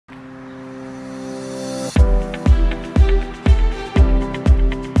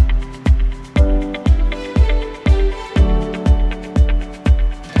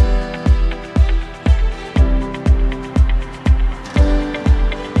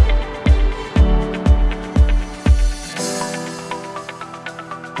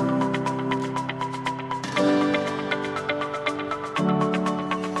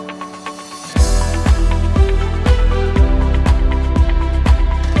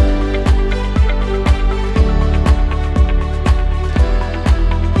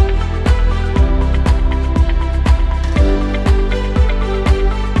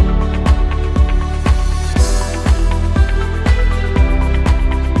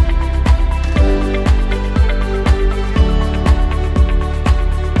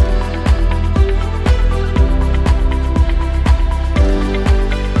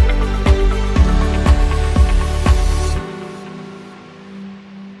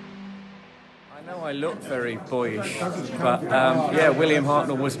I know I look very boyish, but yeah, William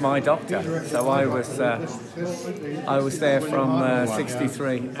Hartnell was my doctor, so I was there from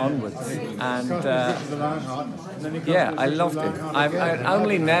 '63 onwards, and yeah, I loved it. I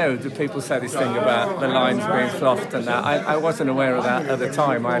only now do people say this thing about the lines being fluffed and that. I wasn't aware of that at the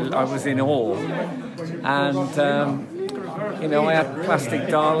time. I was in awe, and you know, I had plastic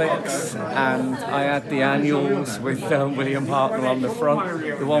Daleks, and I had the annuals with William Hartnell on the front,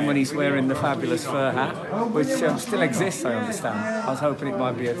 the one when he's wearing the fabulous fur hat, which still exists, I understand. I was hoping it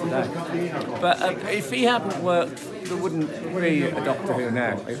might be here today. But if he hadn't worked, there wouldn't be a Doctor Who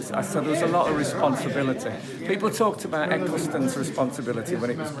now. So there was a lot of responsibility. People talked about Eccleston's responsibility when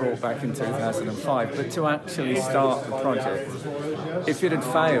it was brought back in 2005, but to actually start the project, if it had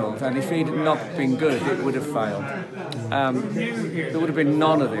failed, and if he'd not been good, it would have failed. There would have been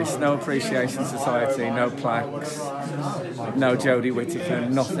none of this, no Appreciation Society, no plaques, no Jodie Whittaker,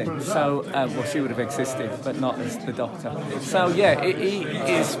 nothing. So, well, she would have existed, but not as the Doctor. So, yeah, he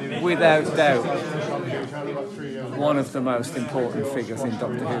is without doubt one of the most important figures in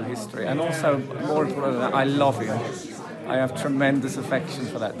Doctor Who history. And also, more important than that, I love him. I have tremendous affection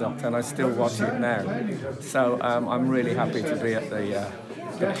for that Doctor, and I still watch it now. So I'm really happy to be at the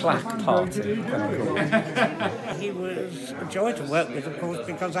Plaque party. He was a joy to work with, of course,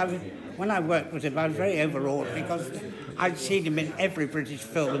 because when I worked with him, I was very overawed because I'd seen him in every British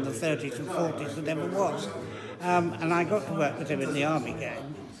film in the 30s and 40s that ever was. And I got to work with him in the Army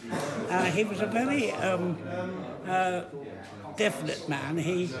game. He was a very definite man.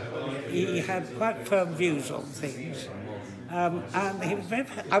 He had quite firm views on things. And he was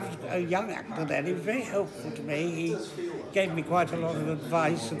I was a young actor then. He was very helpful to me. He gave me quite a lot of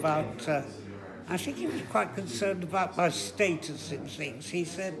advice about. I think he was quite concerned about my status in things. He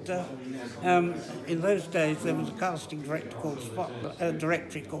said in those days there was a casting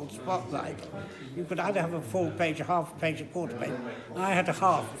directory called Spotlight. You could either have a full page, a half page, a quarter page. I had a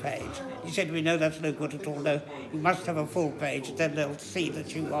half page. He said, "We know that's no good at all. No, you must have a full page. Then they'll see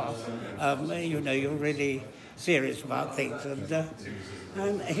that you are, you're really serious about things."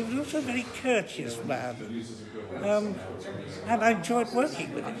 And he was also a very courteous man. And I enjoyed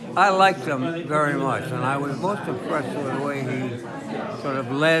working with him. I liked him very much, and I was most impressed with the way he sort of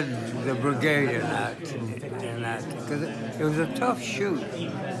led the brigade in that, because it was a tough shoot.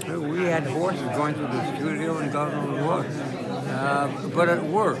 We had horses going through the studio and God knows what, but it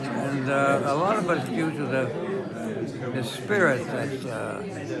worked, and a lot of it's due to the spirit that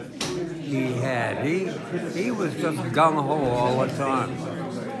he had. He was just gung-ho all the time.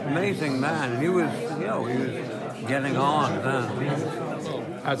 Amazing man. He was getting on then.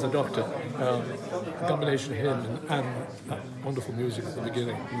 As a Doctor, a combination of him and that wonderful music at the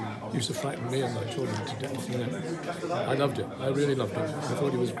beginning used to frighten me and my children to death. You know. I loved him. I really loved him. I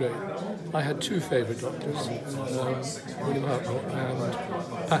thought he was great. I had two favourite Doctors, William Hartnell and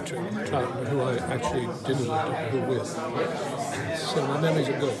Patrick Troughton, who I actually did a Doctor Who with. So my memories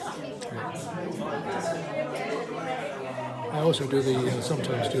are good. I also do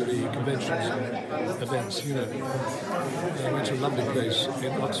sometimes do the conventions and events, you know. I went to a lovely place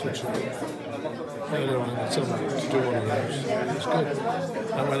in Oxfordshire earlier on in the summer to do one of those. It was good.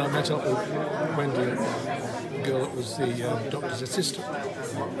 And when I met up with Wendy, the girl that was the Doctor's assistant,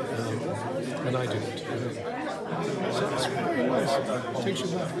 when I did it, you know. So it's very nice. It takes you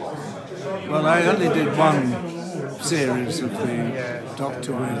back. Well, I only did one series of the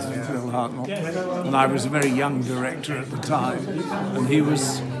Doctor with Will Hartnell, and I was a very young director at the time, and he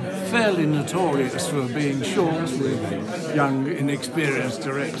was fairly notorious for being short with young, inexperienced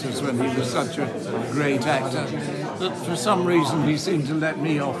directors when he was such a great actor. But for some reason he seemed to let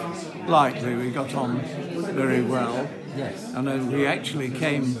me off lightly. We got on very well. Yes. And then we actually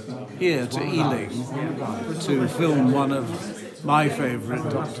came here to Ealing to film one of my favourite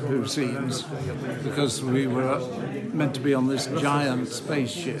Doctor Who scenes, because we were meant to be on this giant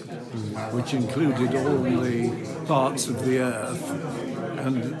spaceship which included all the parts of the Earth,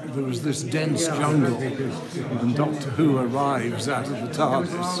 and there was this dense jungle, and Doctor Who arrives out of the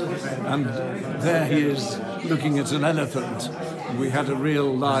TARDIS, and there he is looking at an elephant. We had a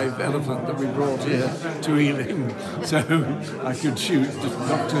real live elephant that we brought here to Ealing, so I could shoot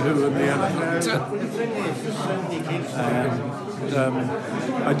Doctor Who and the elephant.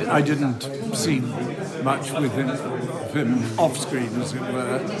 I didn't see much with him off-screen, as it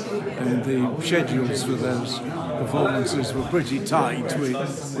were, and the schedules for those performances were pretty tight.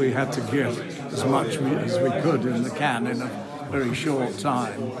 We had to give as much as we could in the can in a very short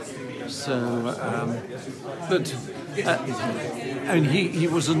time. So, but And he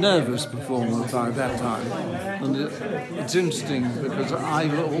was a nervous performer by that time. And it's interesting because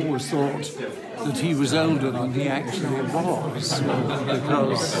I've always thought that he was older than he actually was,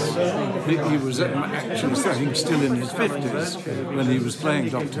 because he was actually saying still in his 50s when he was playing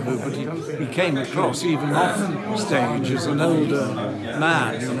Doctor Who, but he came across even off stage as an older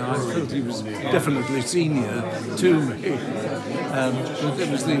man. You know, I thought he was definitely senior to me. But it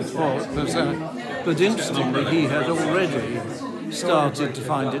was the thought. But interestingly, he had already started to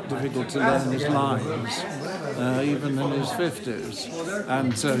find it difficult to learn his lines, even in his 50s.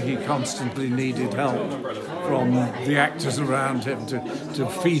 And so he constantly needed help from the actors around him to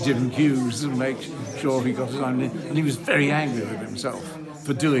feed him cues and make sure he got it on. And he was very angry with himself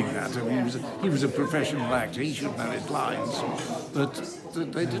for doing that. I mean, he was a professional actor, he should know his lines. But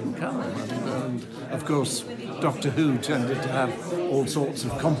they didn't come. And of course, Doctor Who tended to have all sorts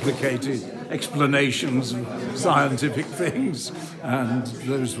of complicated explanations of scientific things, and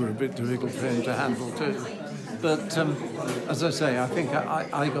those were a bit difficult for him to handle too. But as I say, I think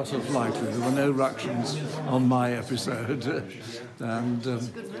I got off lightly. There were no ructions on my episode, and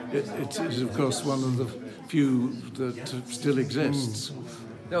it is, of course, one of the few that still exists.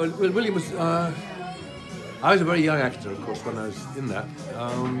 No, well, William was. I was a very young actor, of course, when I was in that.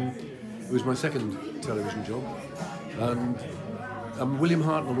 It was my second television job, and William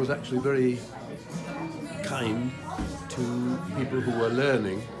Hartnell was actually very kind to people who were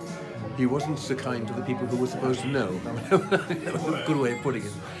learning. He wasn't so kind to the people who were supposed to know. I mean, that was a good way of putting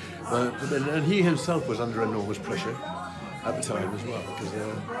it. And he himself was under enormous pressure at the time as well, because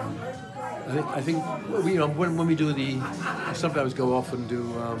I think you know, when we do I sometimes go off and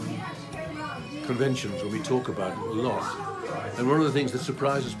do conventions where we talk about it a lot. And one of the things that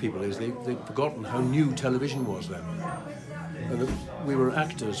surprises people is they've forgotten how new television was then. And that we were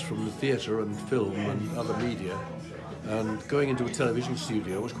actors from the theatre and film and other media, and going into a television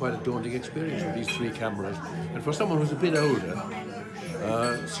studio was quite a daunting experience with these 3 cameras. And for someone who's a bit older,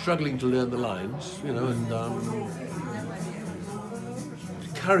 struggling to learn the lines, you know, and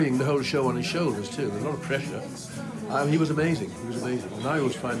carrying the whole show on his shoulders too, there's a lot of pressure. He was amazing. He was amazing, and I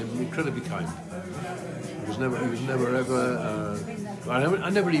always find him incredibly kind. He was never ever. I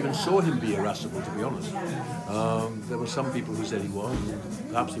never even saw him be irascible, to be honest. There were some people who said he was, and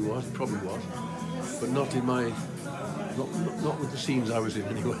perhaps he was, probably was, but not in my, not with the scenes I was in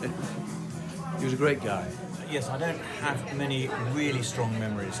anyway. He was a great guy. Yes, I don't have many really strong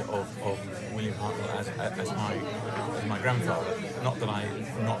memories of William Hartnell as my grandfather. Not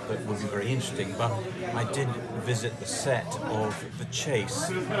that would be very interesting, but I did visit the set of The Chase,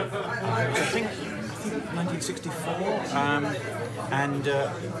 which I think 1964, and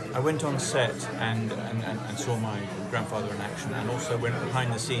I went on set and saw my grandfather in action, and also went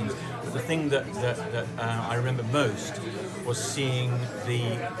behind the scenes. But the thing that I remember most was seeing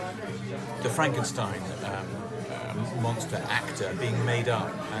the Frankenstein monster actor being made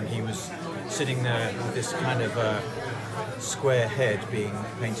up, and he was sitting there with this kind of square head being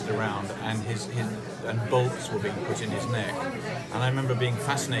painted around, and his bolts were being put in his neck. And I remember being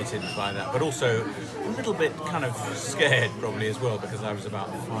fascinated by that, but also a little bit kind of scared probably as well, because I was about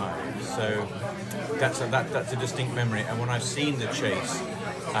 5. So that's a distinct memory. And when I've seen The Chase,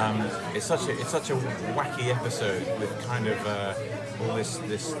 it's such a wacky episode with kind of all this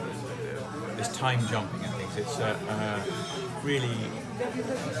time jumping and things. It's really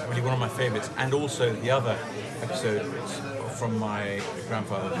one of my favourites. And also the other episode from my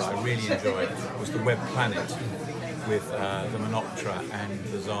grandfather that I really enjoyed was The Web Planet, with the Menoptera and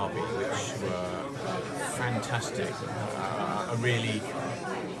the Zarbi, which were fantastic. I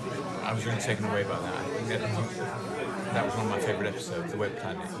was really taken away by that. I think that was one of my favourite episodes, The Web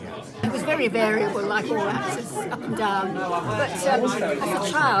Planet. Yeah. He was very variable, like all actors, up and down. But as a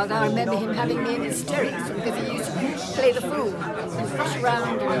child, I remember him having me in hysterics because he used to play the fool and rush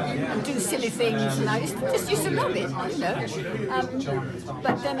around and do silly things, and I just used to love it, you know.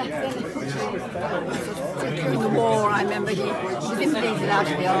 But then during the war, I remember he was invaded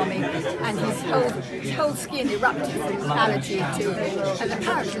out of the army, and his whole skin erupted from allergy to, and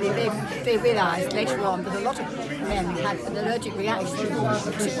apparently they realised later on that a lot of men had an allergic reaction to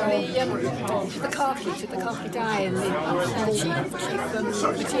the khaki dye and the cheap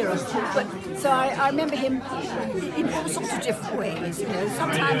material. But so I remember him in all sorts of different ways. You know,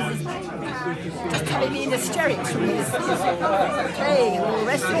 sometimes just having me in hysterics from his playing and all the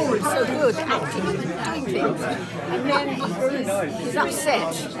rest of it. He was so good at acting and doing things. And then he's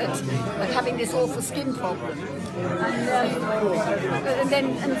upset at having this awful skin problem, and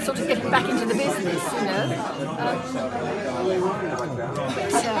then sort of getting back into the business, you know.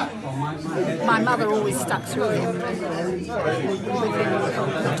 my mother always stuck through him, with him,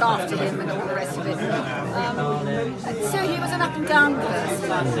 looked after him and all the rest of it. And so he was an up and down person,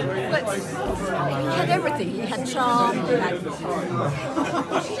 but he had everything. He had charm, he had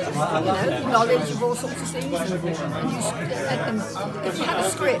knowledge of all sorts of things. And if he had a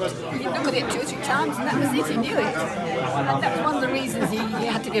script, he'd look at it 2 or 3 times and that was it, he knew it. And that was one of the reasons he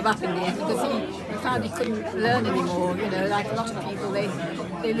had to give up in the end, because he found he couldn't learn anymore. Like a lot of people,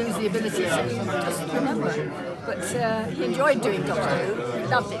 they lose the ability to just remember. But he enjoyed doing Doctor Who, he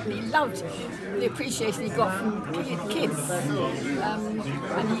loved it, and he loved the appreciation he got from kids.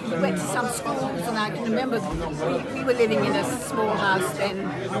 And he went to some schools, and I can remember we were living in a small house then,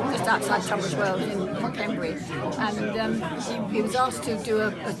 just outside Tunbridge Wells in Cambridge, and he was asked to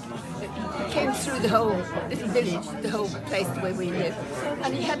do he came through the whole little village, the whole place where we lived,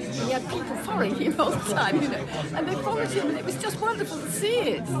 and he had people following him all the time, and they followed him, and it was just wonderful to see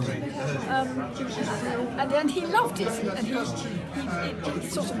it. And then he loved it, and he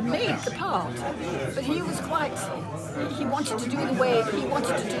sort of made the part, but he was he wanted to do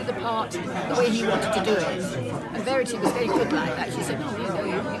the part the way he wanted to do it. And Verity was very good like that. She said, you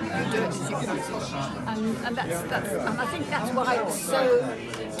do it as you want it. And I think that's why it was so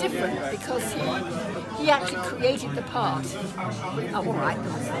different, because he actually created the part. All right,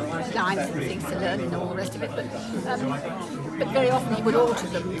 there was lines and things to learn and all the rest of it, but very often he would alter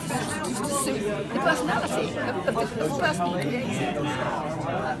them to suit the personality of the person he created.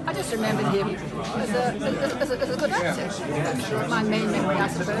 I just remembered him as a good actor. That's my main memory, I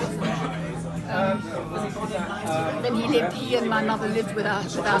suppose. Then he and my mother lived with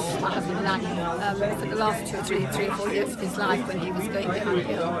us, my husband and I, for the last 2 or 3 or 4 years of his life when he was going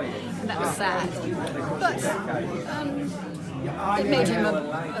downhill, and that was sad. But it made him a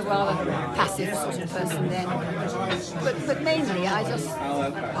rather passive sort of person then. But mainly, I just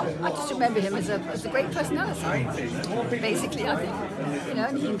remember him as a great personality. Basically, I think,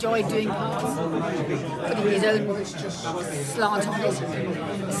 and he enjoyed doing parts, putting his own slant on it.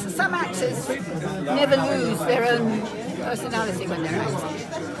 Some actors never lose their own personality when they're acting.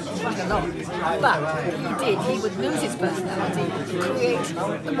 Quite a lot. But he did. He would lose his personality to create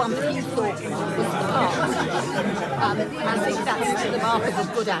the one that he thought was the part. I think that's the mark of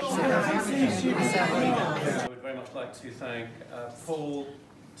a good actor. I would very much like to thank Paul,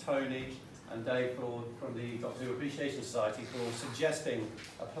 Tony and Dave from the Doctor Who Appreciation Society for suggesting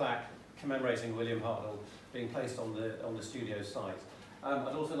a plaque commemorating William Hartnell being placed on the studio site.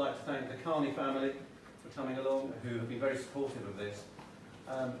 I'd also like to thank the Carney family for coming along, who have been very supportive of this.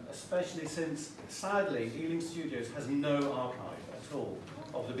 Especially since, sadly, Ealing Studios has no archive at all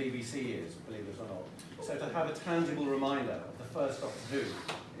of the BBC years, believe it or not. So to have a tangible reminder of the first Doctor Who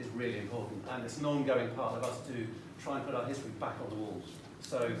is really important, and it's an ongoing part of us to try and put our history back on the walls.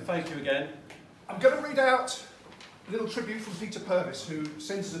 So thank you again. I'm going to read out a little tribute from Peter Purvis, who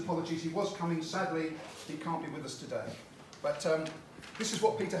sends his apologies. He was coming, sadly, he can't be with us today. But this is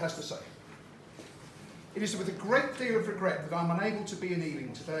what Peter has to say. It is with a great deal of regret that I'm unable to be in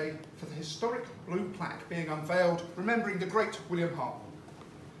Ealing today for the historic blue plaque being unveiled, remembering the great William Hartnell.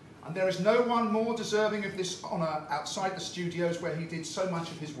 And there is no one more deserving of this honour outside the studios where he did so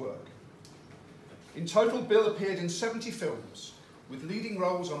much of his work. In total, Bill appeared in 70 films, with leading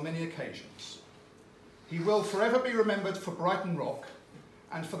roles on many occasions. He will forever be remembered for Brighton Rock,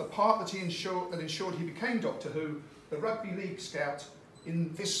 and for the part that ensured he became Doctor Who, the Rugby League scout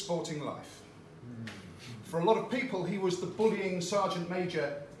in This Sporting Life. For a lot of people, he was the bullying Sergeant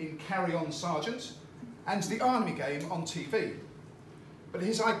Major in Carry On Sergeant and the Army Game on TV. But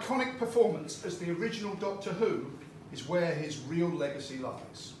his iconic performance as the original Doctor Who is where his real legacy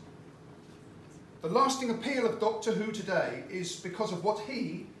lies. The lasting appeal of Doctor Who today is because of what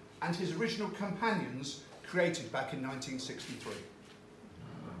he and his original companions created back in 1963.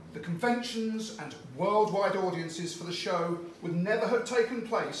 The conventions and worldwide audiences for the show would never have taken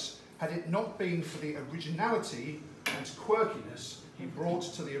place had it not been for the originality and quirkiness he brought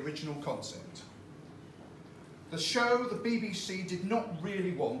to the original concept. The show the BBC did not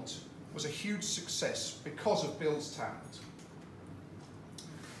really want was a huge success because of Bill's talent.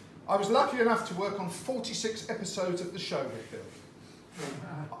 I was lucky enough to work on 46 episodes of the show with Bill.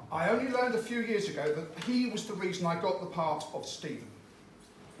 I only learned a few years ago that he was the reason I got the part of Stephen.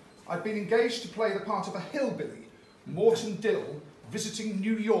 I'd been engaged to play the part of a hillbilly, Morton Dill, visiting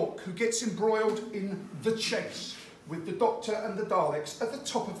New York, who gets embroiled in the chase with the Doctor and the Daleks at the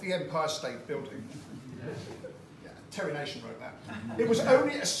top of the Empire State Building. Yeah, Terry Nation wrote that. It was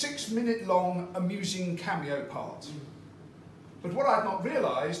only a 6-minute long, amusing cameo part. But what I had not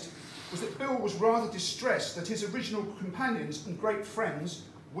realised was that Bill was rather distressed that his original companions and great friends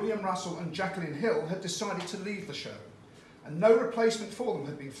William Russell and Jacqueline Hill had decided to leave the show, and no replacement for them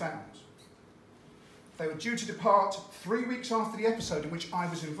had been found. They were due to depart 3 weeks after the episode in which I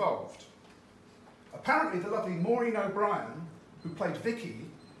was involved. Apparently, the lovely Maureen O'Brien, who played Vicky,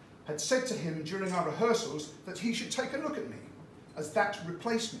 had said to him during our rehearsals that he should take a look at me as that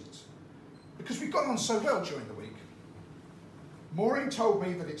replacement, because we got on so well during the week. Maureen told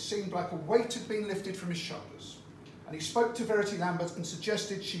me that it seemed like a weight had been lifted from his shoulders, and he spoke to Verity Lambert and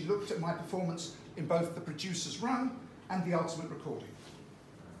suggested she looked at my performance in both the producer's run and the ultimate recording.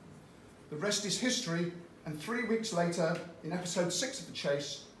 The rest is history, and 3 weeks later, in episode 6 of The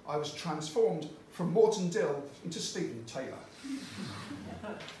Chase, I was transformed from Morton Dill into Stephen Taylor.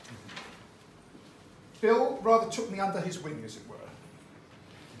 Bill rather took me under his wing, as it were,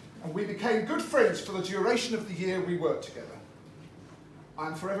 and we became good friends for the duration of the year we worked together. I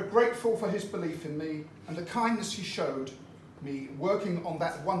am forever grateful for his belief in me and the kindness he showed me working on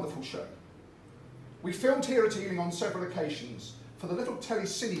that wonderful show. We filmed here at Ealing on several occasions for the little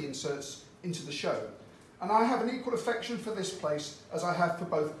tele-cine inserts into the show, and I have an equal affection for this place as I have for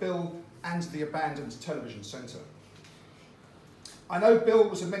both Bill and the abandoned television centre. I know Bill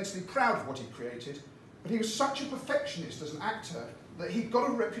was immensely proud of what he created, but he was such a perfectionist as an actor that he got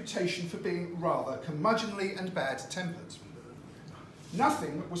a reputation for being rather curmudgeonly and bad-tempered.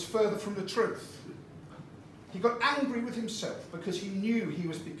 Nothing was further from the truth. He got angry with himself because he knew he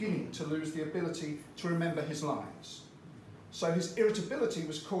was beginning to lose the ability to remember his lines. So his irritability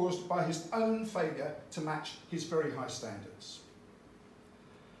was caused by his own failure to match his very high standards.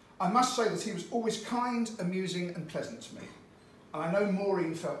 I must say that he was always kind, amusing and pleasant to me, and I know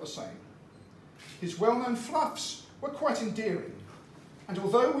Maureen felt the same. His well-known fluffs were quite endearing, and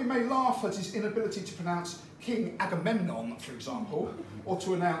although we may laugh at his inability to pronounce King Agamemnon, for example, or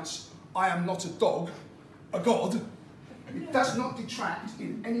to announce, "I am not a dog, a god," it does not detract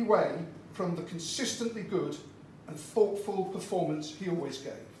in any way from the consistently good and thoughtful performance he always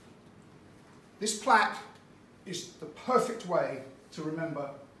gave. This plaque is the perfect way to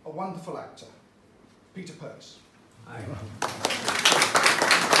remember a wonderful actor, Peter Purves. Aye.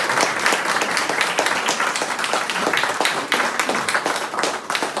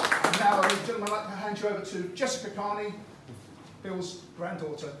 Now, ladies and gentlemen, I'd like to hand you over to Jessica Carney, Bill's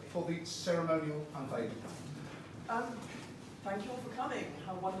granddaughter, for the ceremonial unveiling. Thank you all for coming.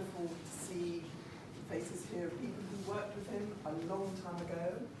 How wonderful to see faces here of people who worked with him a long time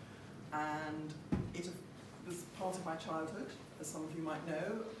ago, and it was part of my childhood, as some of you might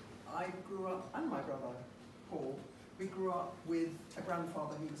know. I grew up, and my brother, Paul, we grew up with a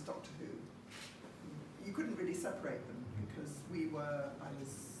grandfather who was Doctor Who. You couldn't really separate them because I was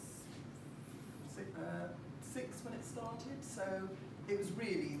 6 when it started, so it was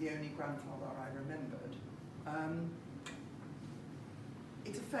really the only grandfather I remembered.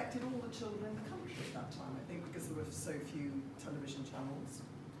 It affected all the children in the country at that time, I think, because there were so few television channels.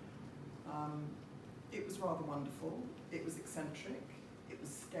 It was rather wonderful, it was eccentric, it was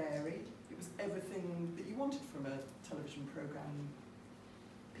scary, it was everything that you wanted from a television programme.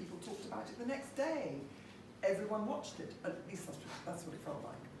 People talked about it the next day. Everyone watched it, at least that's what it felt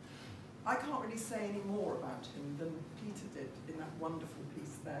like. I can't really say any more about him than Peter did in that wonderful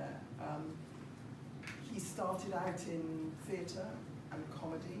piece there. He started out in theatre and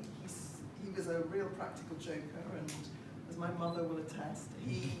comedy. He was a real practical joker, and as my mother will attest,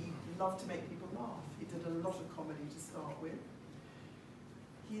 he loved to make people laugh. He did a lot of comedy to start with.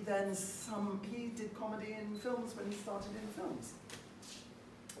 He did comedy in films when he started in films.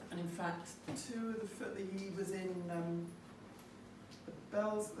 And in fact, he was in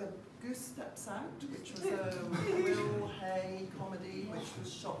The Goose Steps Out, which was a Will Hay comedy, which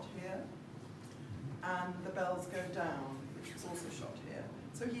was shot here, and The Bells Go Down, which was also shot here.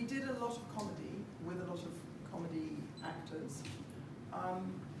 So he did a lot of comedy with a lot of comedy actors,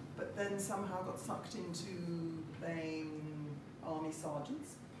 but then somehow got sucked into playing army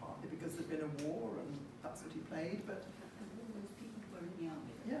sergeants, partly because there'd been a war and that's what he played. But all those people were in the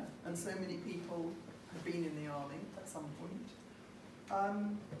army. Yeah, and so many people had been in the army at some point.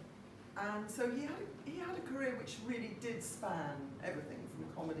 And so he had a career which really did span everything from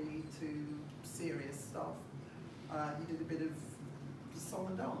comedy to serious stuff. He did a bit of song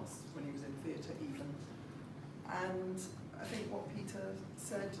and dance when he was in theatre even. And I think what Peter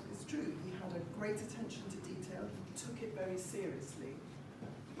said is true. He had a great attention to detail. He took it very seriously.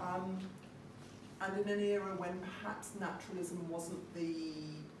 And in an era when perhaps naturalism wasn't the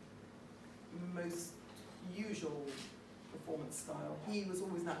most usual performance style, he was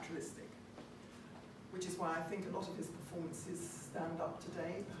always naturalistic, which is why I think a lot of his performances stand up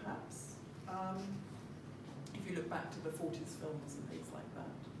today, perhaps. If you look back to the 40s films and things like that.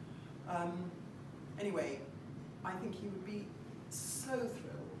 Anyway, I think he would be so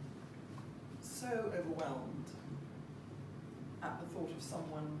thrilled, so overwhelmed at the thought of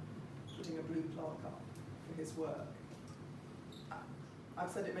someone putting a blue plaque up for his work.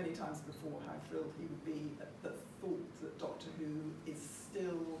 I've said it many times before how thrilled he would be at the thought that Doctor Who is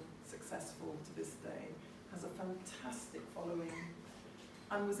still successful to this day, has a fantastic following,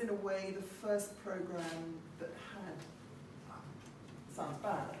 and was in a way the first programme that had, sounds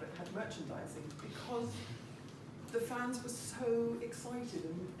bad, but had merchandising, because the fans were so excited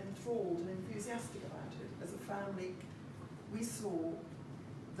and enthralled and enthusiastic about it. As a family, we saw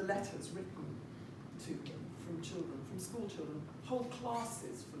the letters written to him from children, from school children. Whole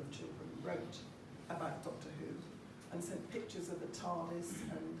classes full of children wrote about Doctor Who and sent pictures of the TARDIS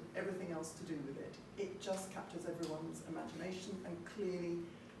and everything else to do with it. It just captures everyone's imagination and clearly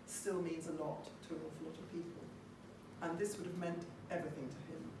still means a lot to an awful lot of people. And this would have meant everything to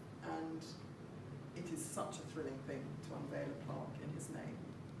him. And it is such a thrilling thing to unveil a plaque in his name.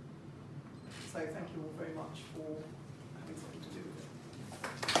 So thank you all very much for having something to do with it.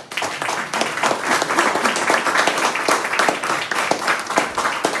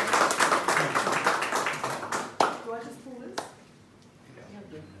 Do I just pull this?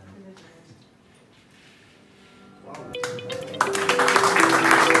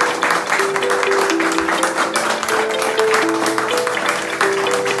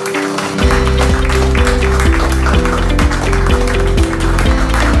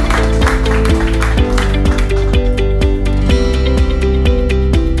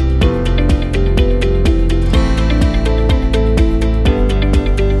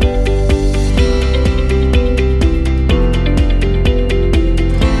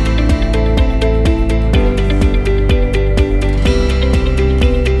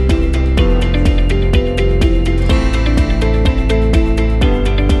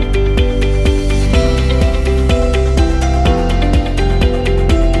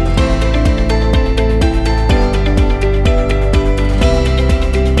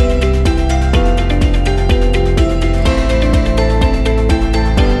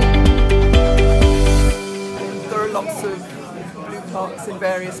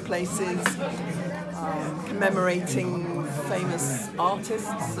 Commemorating famous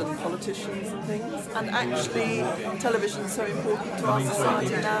artists and politicians and things, and actually television is so important to our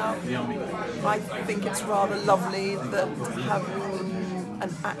society now. I think it's rather lovely that having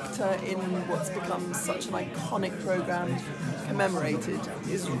an actor in what's become such an iconic programme commemorated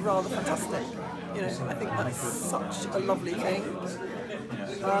is rather fantastic. You know, I think that's such a lovely thing.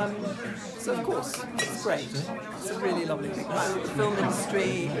 So of course, it's great. It's a really lovely thing. The film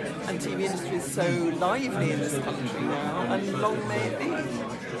industry and TV industry is so lively in this country now, and long may it be.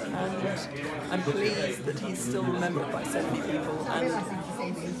 And I'm pleased that he's still remembered by so many people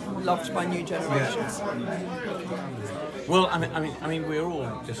and loved by new generations. Well, I mean, we're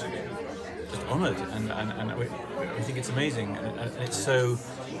all just honoured, and we think it's amazing, and it's so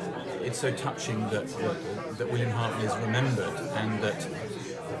touching that William Hartnell is remembered, and that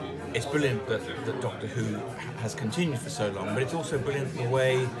it's brilliant that Doctor Who has continued for so long, but it's also brilliant the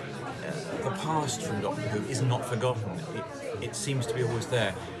way the past from Doctor Who is not forgotten. It seems to be always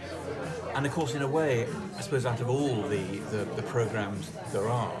there. And of course, in a way, I suppose out of all the programmes there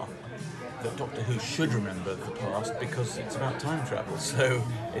are, that Doctor Who should remember the past because it's about time travel. So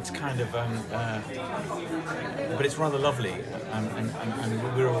it's kind of, but it's rather lovely, and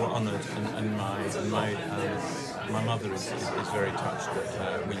we're all honoured, and my mother is very touched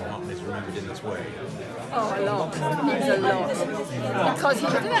that William Hartnell is remembered in this way. Oh, a lot. It means a lot. Because he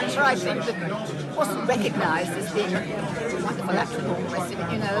was an actor, I think, that wasn't recognised as being a wonderful actor and all the rest of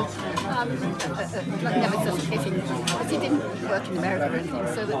it, you know. Never sort of getting, because he didn't work in America or anything,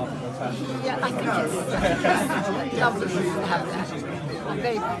 so that, yeah, I think it's lovely to have that. I'm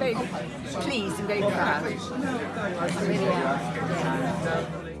very, very pleased and very proud. I really am.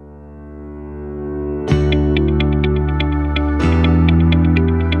 Yeah.